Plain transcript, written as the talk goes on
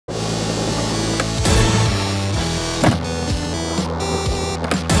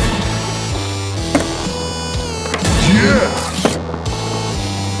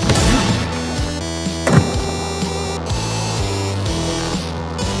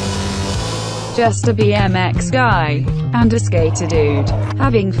Just a BMX guy and a skater dude,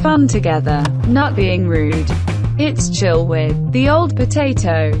 having fun together, not being rude. It's chill with the old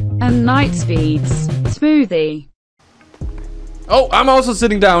potato and Nightspeeds smoothie. Oh, I'm also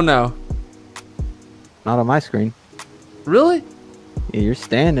sitting down now. Not on my screen. Really? Yeah, you're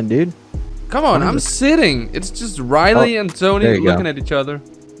standing, dude. Come on, I'm sitting. It's just Riley and Tony looking at each other.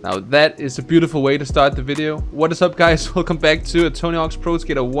 Now that is a beautiful way to start the video. What is up, guys? Welcome back to a Tony Hawk's Pro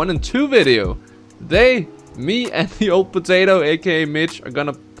Skater 1 and 2 video. Today, me and the old potato, aka Mitch, are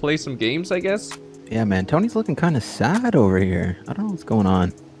gonna play some games, I guess. Yeah, man, Tony's looking kind of sad over here. I don't know what's going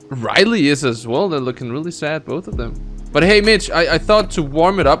on. Riley is as well. They're looking really sad, both of them. But hey, Mitch, I thought to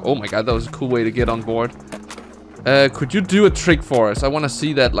warm it up. Oh my god, that was a cool way to get on board. Could you do a trick for us? I want to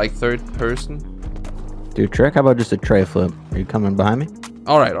see that, like, third person. Do a trick? How about just a tray flip? Are you coming behind me?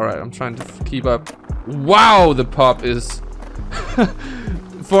 Alright, I'm trying to keep up. Wow, the pop is...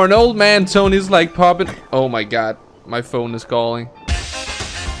 For an old man, Tony's like popping. Oh my god, my phone is calling.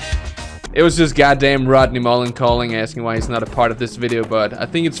 It was just goddamn Rodney Mullen calling, asking why he's not a part of this video, but I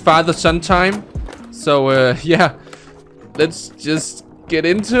think it's father-son time. So, yeah. Let's just get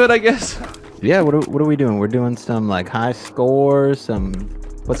into it, I guess. Yeah, what are we doing? We're doing some, like, high scores, some...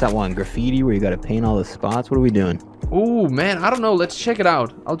 What's that one? Graffiti where you gotta paint all the spots? What are we doing? Oh man, I don't know. Let's check it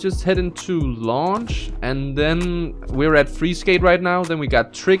out. I'll just head into launch, and then we're at free skate right now. Then we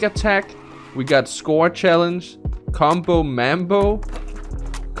got trick attack, we got score challenge, combo mambo,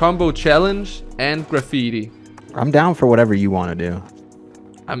 combo challenge, and graffiti. I'm down for whatever you want to do.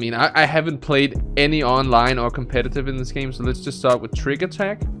 I mean, I haven't played any online or competitive in this game, so let's just start with trick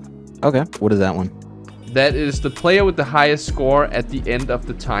attack. Okay, what is that one? That is the player with the highest score at the end of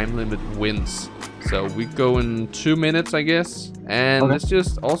the time limit wins. So we go in 2 minutes, I guess. And let's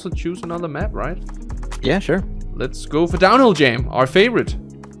just also choose another map, right? Yeah, sure. Let's go for Downhill Jam, our favorite.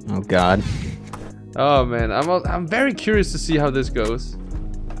 Oh, God. Oh, man. I'm very curious to see how this goes.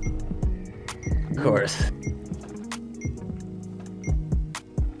 Of course.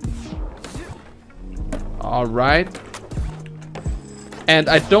 All right. And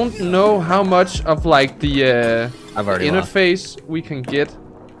I don't know how much of, like, the interface we can get.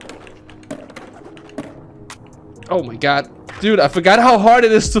 Oh my god. Dude, I forgot how hard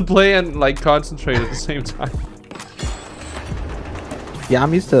it is to play and, like, concentrate at the same time. Yeah,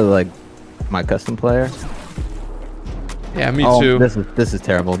 I'm used to, like, my custom player. Yeah, me too. This is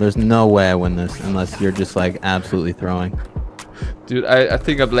terrible. There's no way I win this unless you're just, like, absolutely throwing. Dude, I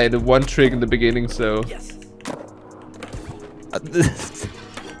think I've landed one trick in the beginning, so... Yes.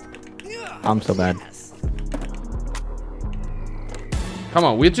 I'm so bad. Come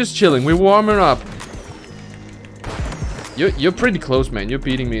on, we're just chilling. We're warming up. You're pretty close, man. You're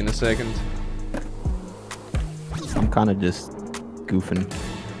beating me in a second. I'm kind of just goofing.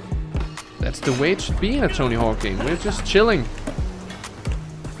 That's the way it should be in a Tony Hawk game. We're just chilling.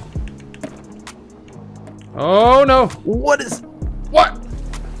 Oh no! What?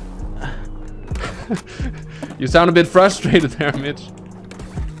 You sound a bit frustrated there, Mitch.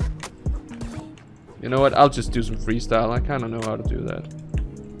 You know what? I'll just do some freestyle. I kind of know how to do that.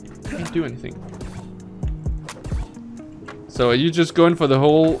 Can't do anything. So are you just going for the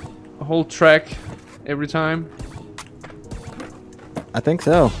whole track every time? I think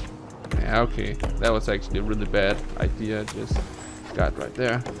so. Yeah, okay. That was actually a really bad idea. Just got right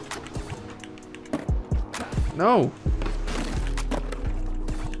there. No.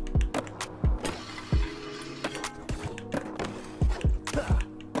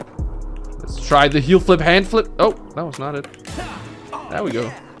 Let's try the heel flip, hand flip. Oh, that was not it. There we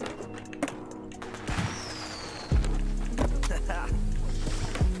go.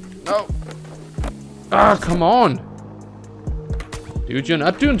 No. Ah, come on. Dude, you're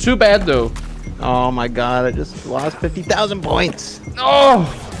not doing too bad, though. Oh my god, I just lost 50,000 points. Oh,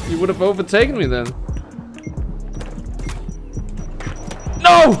 you would have overtaken me then.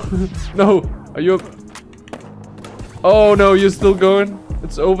 No! No, are you... Oh no, you're still going?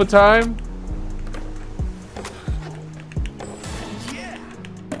 It's overtime?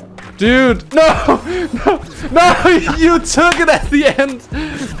 Dude, no! No, you took it at the end!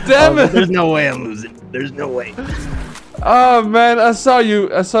 Damn it! There's no way I'm losing. There's no way. Oh man, I saw you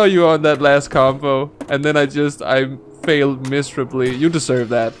on that last combo, and then I failed miserably. You deserve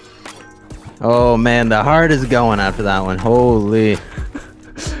that. Oh man, the heart is going after that one. Holy.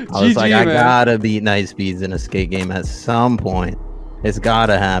 I was like, I gotta beat Nightspeeds in a skate game at some point. It's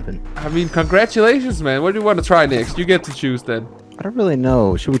gotta happen. I mean, congratulations, man. What do you want to try next? You get to choose then. I don't really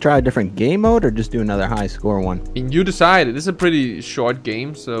know. Should we try a different game mode or just do another high score one? I mean, you decide. It is a pretty short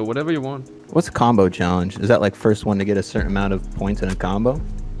game, so whatever you want. What's a combo challenge? Is that like first one to get a certain amount of points in a combo?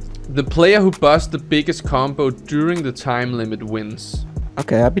 The player who busts the biggest combo during the time limit wins.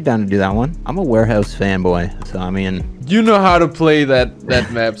 Okay, I'd be down to do that one. I'm a warehouse fanboy, so I mean... You know how to play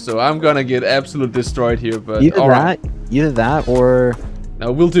that map, so I'm gonna get absolutely destroyed here, but... Either that or...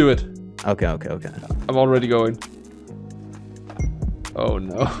 No, we'll do it. Okay. I'm already going. Oh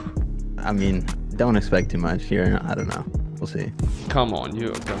no. I mean, don't expect too much here. I don't know. We'll see. Come on,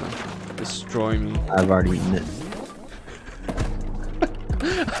 you're gonna destroy me. I've already eaten it.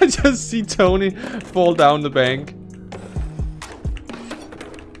 I just see Tony fall down the bank.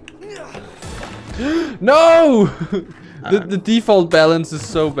 No! The default balance is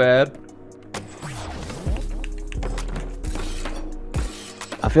so bad.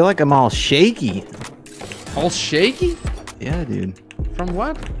 I feel like I'm all shaky. All shaky? Yeah, dude. From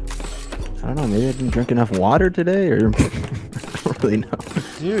what? I don't know. Maybe I didn't drink enough water today, or I don't really know.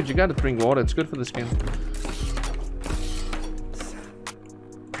 Dude, you gotta drink water. It's good for the skin.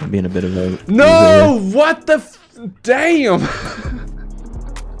 I'm being a bit of a... No! What the damn!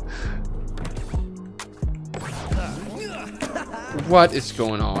 What is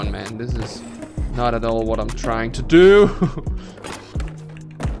going on, man? This is not at all what I'm trying to do.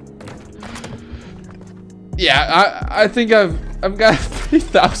 Yeah, I think I've got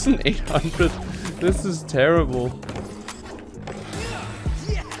 3,800. This is terrible.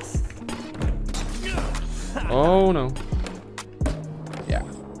 Oh no. Yeah.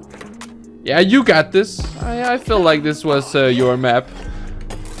 Yeah, you got this. I feel like this was your map.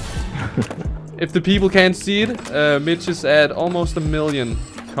 If the people can't see it, Mitch is at almost 1 million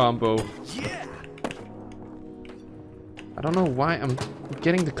combo. I don't know why I'm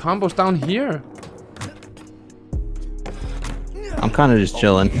getting the combos down here. I'm kind of just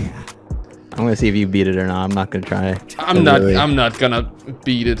chilling. I'm gonna see if you beat it or not. I'm not gonna try. I'm not gonna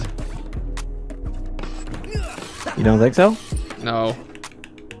beat it. You don't think so? No.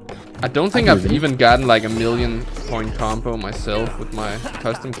 I don't think I've even gotten like a 1 million point combo myself with my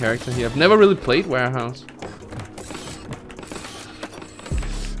custom character here. I've never really played Warehouse.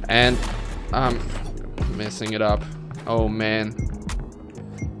 And I'm messing it up. Oh man.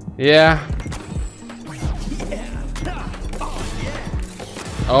 Yeah.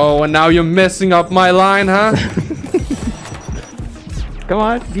 Oh, and now you're messing up my line, huh? Come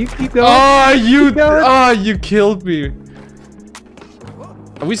on, you keep going. Oh, you killed me.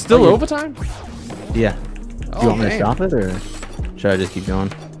 Are we still overtime? Yeah. Oh, you want me to stop it, or should I just keep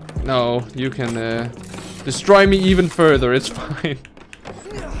going? No, you can destroy me even further. It's fine.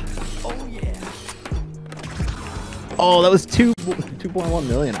 Oh, that was 2.1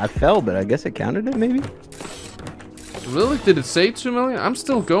 million. I fell, but I guess it counted it, maybe? Really? Did it say 2 million? I'm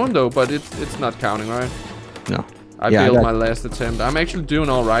still going though, but it's not counting, right? No. I failed my last attempt. I'm actually doing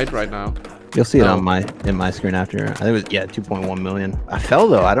all right now. You'll see it on in my screen after. I think it was 2.1 million. I fell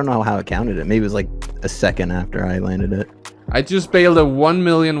though. I don't know how it counted it. Maybe it was like a second after I landed it. I just bailed a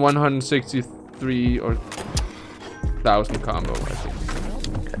 1,163,000 combo, I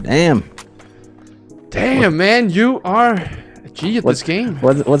think. God damn. Damn, man, you are a G at this game.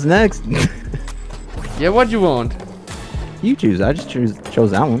 What's next? Yeah, what you want? You choose. I just chose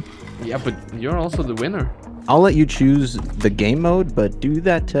that one. Yeah, but you're also the winner. I'll let you choose the game mode, but do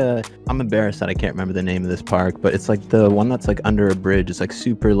that. I'm embarrassed that I can't remember the name of this park, but it's like the one that's like under a bridge. It's like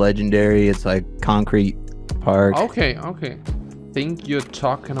super legendary. It's like concrete park. Okay. Think you're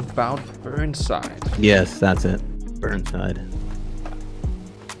talking about Burnside. Yes, that's it. Burnside.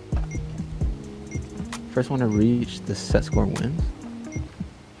 First one to reach the set score wins.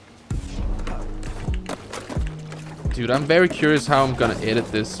 Dude, I'm very curious how I'm gonna edit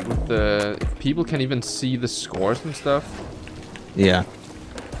this with the... If people can even see the scores and stuff. Yeah.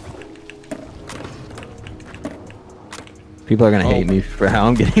 People are gonna hate me for how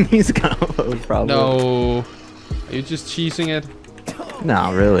I'm getting these combos, probably. No. Are you just cheesing it?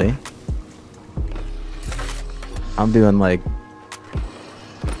 No, really. I'm doing like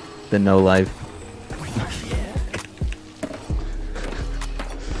the no life.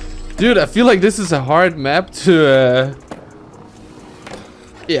 Dude, I feel like this is a hard map to...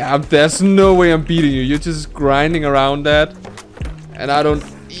 Yeah, there's no way I'm beating you. You're just grinding around that. And I don't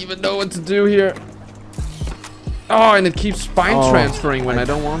even know what to do here. Oh, and it keeps spine transferring when I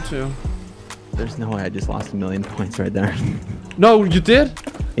don't want to. There's no way I just lost 1 million points right there. No, you did?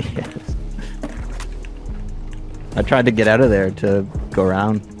 Yes. I tried to get out of there to go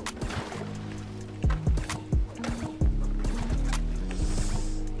around.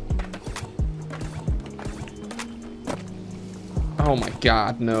 Oh my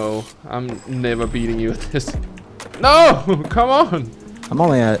god, no. I'm never beating you with this. No! Come on! I'm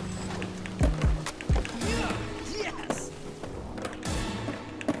only at...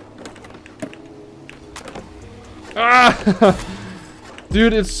 Ah!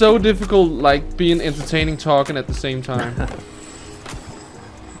 Dude, it's so difficult, like, being entertaining talking at the same time.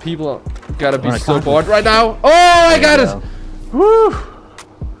 People gotta be so bored right now. Oh, I got it! Woo!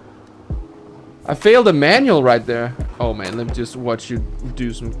 I failed a manual right there. Oh man, let me just watch you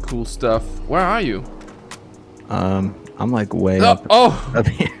do some cool stuff. Where are you? I'm like way up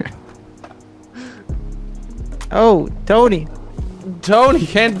here. Oh, Tony! Tony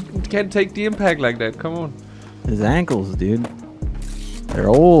can't take the impact like that. Come on. His ankles, dude. They're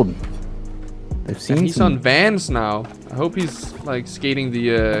old. They've seen. And he's on Vans now. I hope he's like skating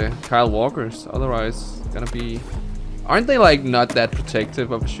the Kyle Walkers. Otherwise, it's gonna be. Aren't they like not that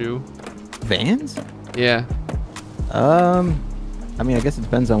protective of a shoe? Vans? Yeah. I mean, I guess it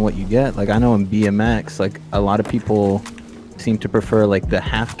depends on what you get. Like, I know in BMX, like a lot of people seem to prefer like the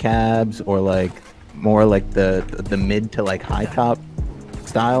half cabs or like more like the mid to like high top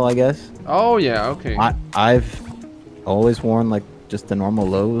style, I guess. Oh yeah, okay. I've always worn like just the normal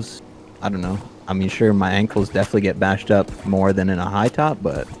lows. I don't know. I mean, sure, my ankles definitely get bashed up more than in a high top,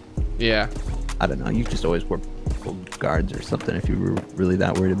 but yeah, I don't know. You just always wear guards or something if you were really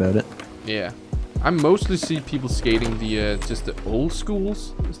that worried about it. Yeah, I mostly see people skating the just the old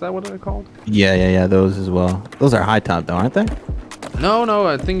schools. Is that what they're called? Yeah. Those as well. Those are high top though, aren't they? No,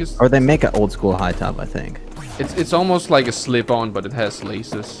 I think it's. Or they make an old school high top, I think. It's almost like a slip-on, but it has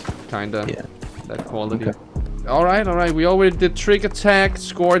laces, kinda. Yeah. That quality. Okay. All right. We already did trick attack,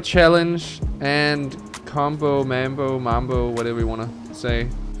 score challenge, and combo, mambo, whatever you wanna say.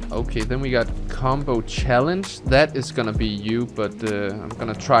 Okay, then we got combo challenge. That is gonna be you, but I'm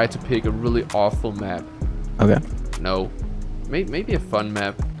gonna try to pick a really awful map. Okay. No, maybe a fun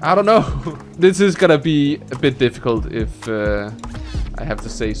map. I don't know. This is gonna be a bit difficult if I have to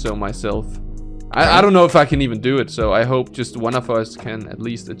say so myself. I don't know if I can even do it, so I hope just one of us can at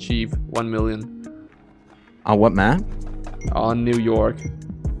least achieve 1 million. On what map? On New York.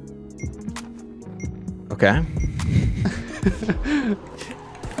 Okay.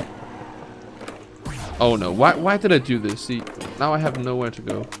 Oh no, why did I do this? See, now I have nowhere to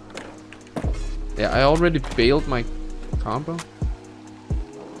go. Yeah, I already failed my combo.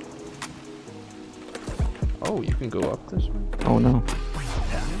 Oh, you can go up this way. Oh no.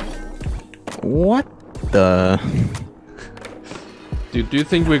 What the? Dude, do you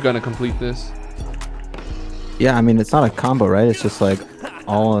think we're gonna complete this? Yeah, I mean, it's not a combo, right? It's just like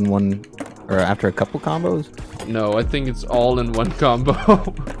all in one, or after a couple combos? No, I think it's all in one combo.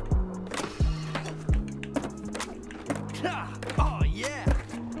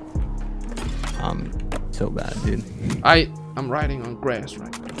 So bad, dude. I'm riding on grass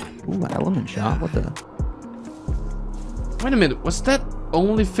right now. Ooh, element shot. What the? Wait a minute, was that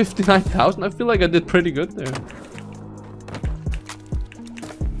only 59,000? I feel like I did pretty good there.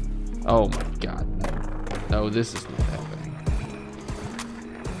 Oh my god, no, this is not happening.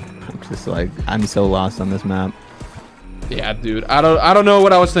 I'm just like, I'm so lost on this map. Yeah, dude, I don't know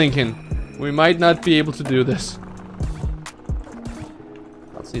what I was thinking. We might not be able to do this.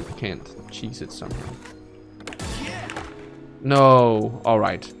 I'll see if we can't cheese it somehow. No.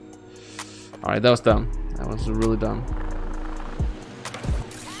 Alright, that was dumb. That was really dumb.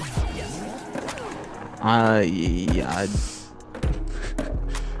 Yeah.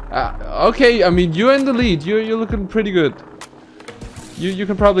 Okay, I mean, you're in the lead. You're looking pretty good. You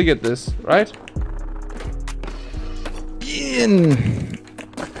can probably get this, right? Ian!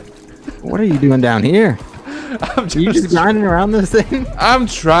 What are you doing down here? Are you just grinding around this thing? I'm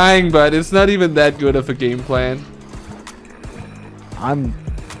trying, but it's not even that good of a game plan.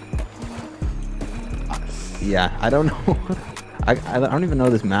 Yeah, I don't know. I don't even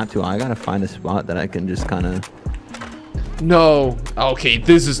know this map too well. I gotta find a spot that I can just kind of... No. Okay,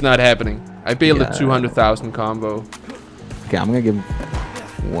 this is not happening. I bailed a 200,000 combo. Okay, I'm gonna give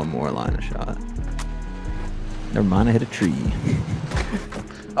one more line of shot. Never mind, I hit a tree.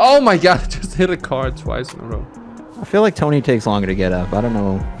 Oh my god, I just hit a car twice in a row. I feel like Tony takes longer to get up. I don't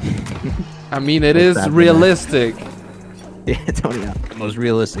know. I mean, it is realistic. Yeah, Tony, the most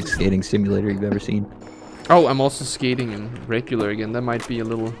realistic skating simulator you've ever seen. Oh, I'm also skating in regular again. That might be a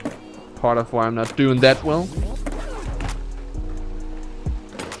little part of why I'm not doing that well.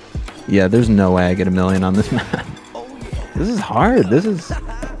 Yeah, there's no way I get 1 million on this map. This is hard.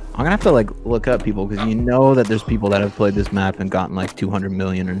 I'm gonna have to like look up people, because you know that there's people that have played this map and gotten like 200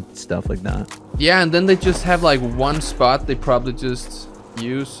 million and stuff like that. Yeah, and then they just have like one spot they probably just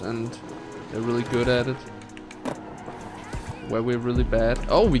use and they're really good at it. Where we're really bad.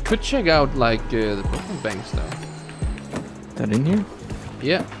 Oh, we could check out like the Pokemon banks though. Is that in here?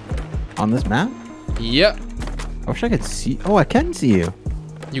 Yeah. On this map? Yeah. I wish I could see. Oh, I can see you.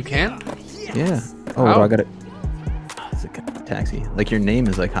 You can? Yeah. Oh, How? I got it. taxi. Like your name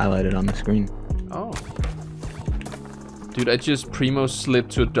is like highlighted on the screen. Oh. Dude, I just primo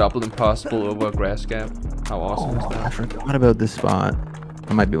slipped to a double impossible over a grass gap. How awesome is I that? forgot about this spot.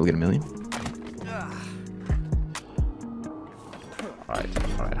 I might be able to get 1 million.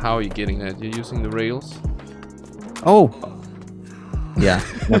 Alright. How are you getting that? You're using the rails? Oh. Yeah,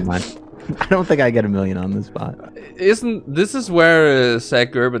 never mind. I don't think I get 1 million on this spot. This is where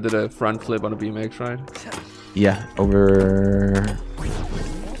Zach Gerber did a front flip on a BMX, right? Yeah, over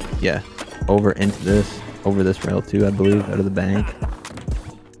into this, over this rail too, I believe, out of the bank.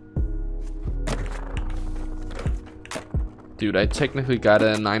 Dude, I technically got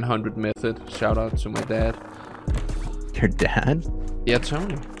a 900 method. Shout out to my dad. Your dad? Yeah,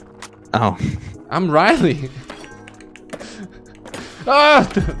 Tony. Oh. I'm Riley. Ah,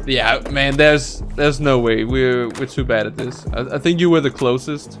 yeah, man. There's no way. We're too bad at this. I think you were the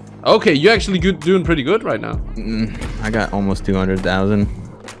closest. Okay, you're actually doing pretty good right now. I got almost 200,000.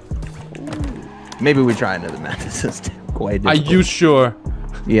 Maybe we try another map. This is quite difficult. Are you sure?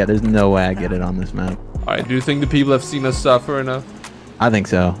 Yeah, there's no way I get it on this map. Alright, do you think the people have seen us suffer enough? I think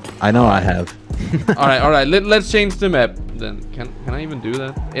so. I know I have. Alright. Let's change the map then. Can I even do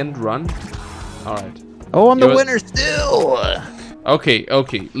that? End run? Alright. Oh, I'm the winner still. Okay.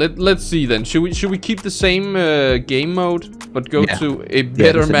 Let's see then. Should we keep the same game mode but go to a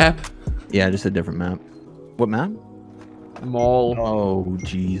better map? Yeah, just a different map. What map? Mall. Oh,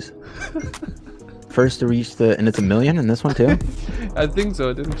 jeez. First to reach the, and it's 1 million in this one too? I think so.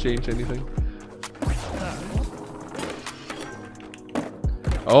 It didn't change anything.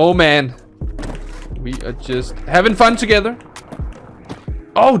 Oh man, we are just having fun together.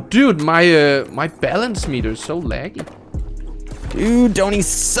 Oh dude, my balance meter is so laggy. Dude, Tony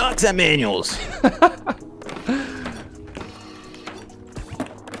sucks at manuals.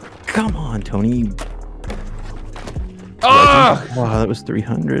 Come on, Tony. Ah! Wow, that was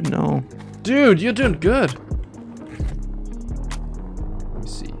 300. No. Dude, you're doing good. Let me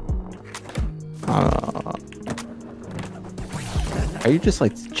see. Are you just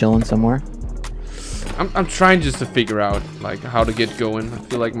like chilling somewhere? I'm trying just to figure out like how to get going. I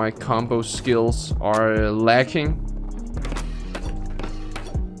feel like my combo skills are lacking.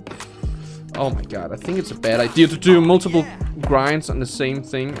 Oh my god, I think it's a bad idea to do multiple grinds on the same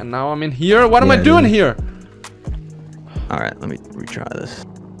thing. And now I'm in here. What am I doing here? All right, let me retry this.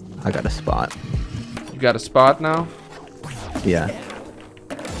 I got a spot. You got a spot now? Yeah.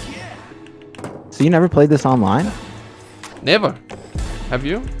 So you never played this online? Never. Have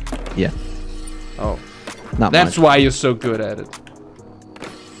you? Yeah. Oh. Not That's much. why you're so good at it.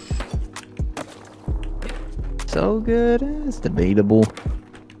 So good, it's debatable.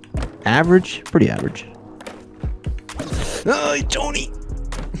 Average, pretty average. Oh, Tony!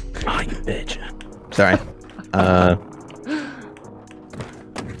 Oh, you bitch. Sorry.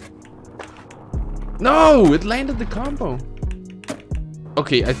 No, it landed the combo.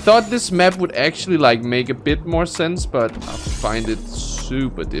 Okay, I thought this map would actually like make a bit more sense, but I find it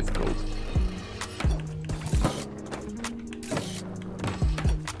super difficult.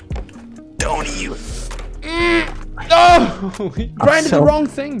 Tony, you. No! He grinded the wrong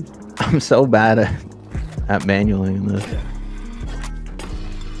thing. I'm so bad at manualing this.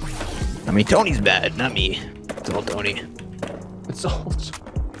 I mean, Tony's bad, not me. It's all Tony. It's all.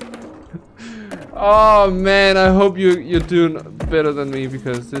 Oh man, I hope you're doing better than me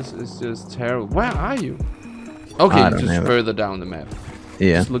because this is just terrible. Where are you? Okay, just further down the map.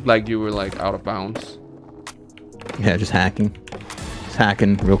 Yeah. Just looked like you were like out of bounds. Yeah, just hacking. Just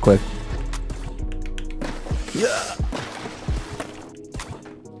hacking real quick. Yeah.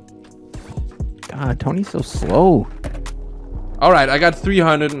 God, Tony's so slow. All right, I got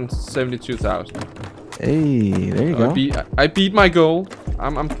 372,000. Hey, there you go. I beat my goal.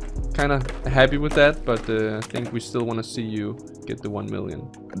 I'm kind of happy with that, but I think we still want to see you get the 1 million.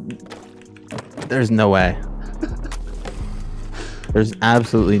 There's no way. There's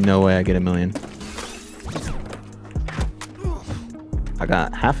absolutely no way I get 1 million. I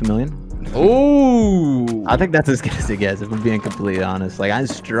got 500,000. Oh! I think that's as good as it gets, if I'm being completely honest. Like, I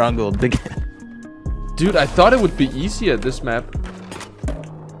struggled to get... Dude, I thought it would be easier, this map.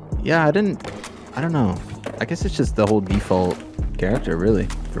 Yeah, I don't know. I guess it's just the whole default character, really.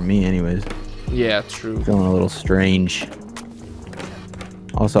 For me, anyways. Yeah, true. Feeling a little strange.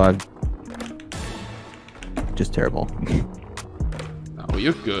 Also, I've... just terrible. Oh,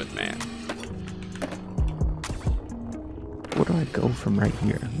 you're good, man. Where do I go from right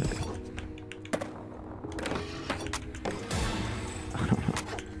here? I don't know.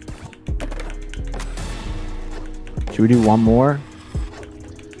 Should we do one more?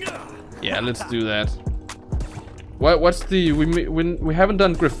 Yeah, let's do that. What's the we haven't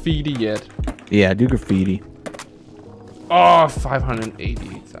done graffiti yet. Yeah, do graffiti. Oh,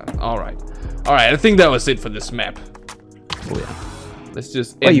 588,000. All right. I think that was it for this map. Oh yeah. Let's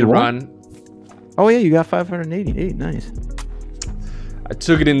just end the run. Oh yeah, you got 588. Nice. I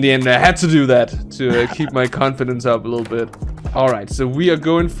took it in the end. I had to do that to keep my confidence up a little bit. All right, so we are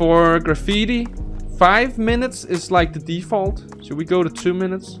going for graffiti. 5 minutes is like the default. Should we go to 2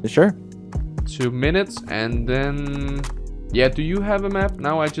 minutes? Sure. 2 minutes, and then yeah. Do you have a map?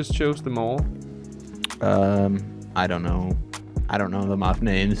 Now I just chose them all. I don't know. I don't know them off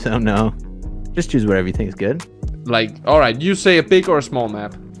names, so no. Just choose whatever you think is good. Like, all right, you say a big or a small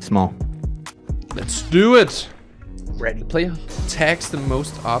map? Small. Let's do it. Ready. The player tags the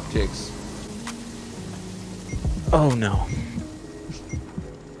most objects. Oh no.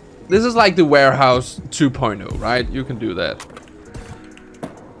 This is like the warehouse 2.0, right? You can do that.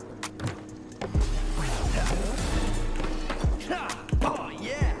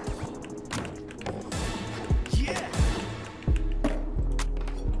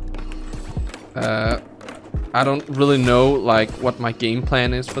 I don't really know like what my game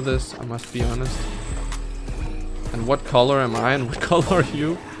plan is for this, I must be honest. And what color am I and what color are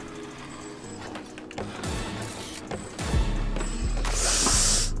you?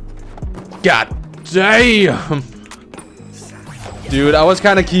 God damn! Dude, I was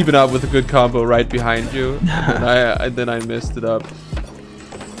kind of keeping up with a good combo right behind you. And then I messed it up.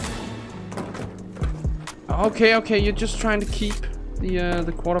 Okay, you're just trying to keep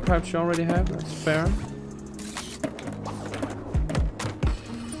the quarter pipes you already have. That's fair.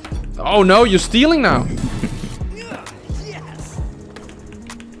 Oh no, you're stealing now.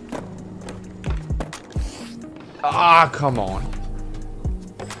 Ah, come on.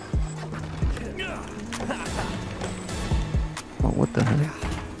 Oh, what the heck?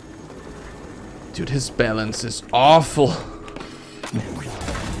 Dude, his balance is awful.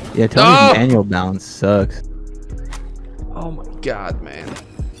 Yeah, Tony's manual balance sucks. Oh my god, man.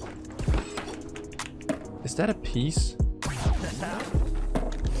 Is that a piece?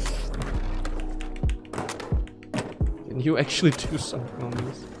 Can you actually do something on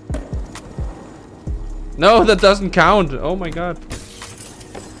this? No, that doesn't count. Oh my god.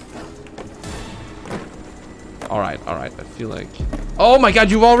 Alright. I feel like... Oh my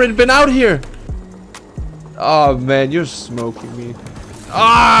god, you've already been out here! Oh man, you're smoking me.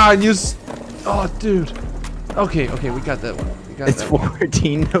 Ah, and you... Oh, dude. Okay, we got that one. It's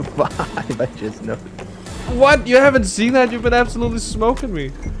 14 to 5. I just know. What? You haven't seen that? You've been absolutely smoking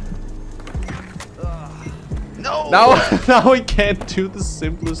me. No. Now we can't do the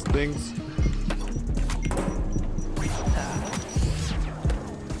simplest things.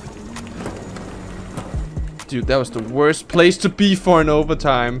 Dude, that was the worst place to be for an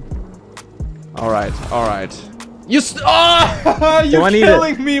overtime. All right. You're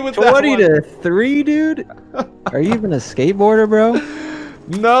killing me with that one. 20 to 3, dude. Are you even a skateboarder, bro?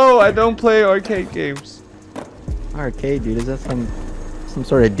 No, I don't play arcade games. Arcade, dude. Is that some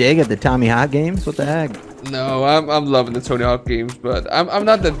sort of dig at the Tommy Hawk games? What the heck? No, I'm loving the Tony Hawk games, but I'm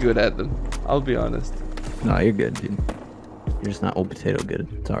not that good at them. I'll be honest. No, you're good, dude. You're just not old potato good.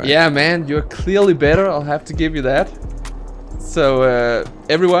 It's alright. Yeah, man, you're clearly better. I'll have to give you that. So,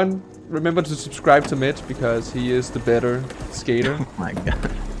 everyone, remember to subscribe to Mitch because he is the better skater. Oh my god.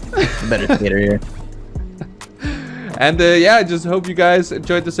 The better skater here. And yeah, I just hope you guys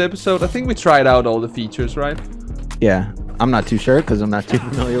enjoyed this episode. I think we tried out all the features, right? Yeah, I'm not too sure because I'm not too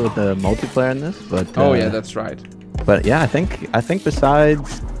familiar with the multiplayer in this, but oh yeah, that's right. But yeah, I think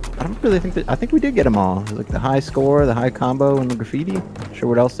besides, I don't really think that, I think we did get them all. Like the high score, the high combo, and the graffiti. Not sure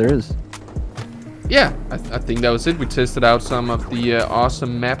what else there is. Yeah, I think that was it. We tested out some of the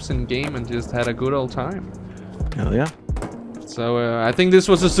awesome maps in game and just had a good old time. Hell yeah. So I think this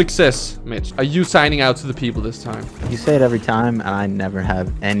was a success, Mitch. Are you signing out to the people this time? You say it every time, and I never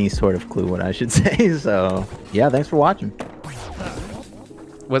have any sort of clue what I should say. So yeah, thanks for watching.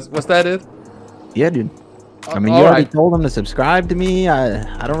 Was that it? Yeah, dude. I mean, you already told them to subscribe to me.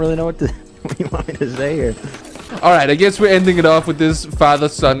 I don't really know what you want me to say here. All right, I guess we're ending it off with this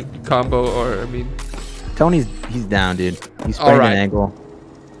father-son combo, or I mean, Tony's down, dude. He's sprained an ankle.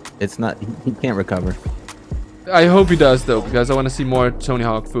 It's not. He can't recover. I hope he does though, because I want to see more Tony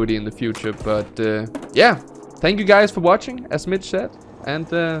Hawk footy in the future. But yeah, thank you guys for watching, as Mitch said, and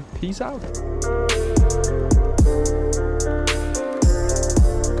peace out.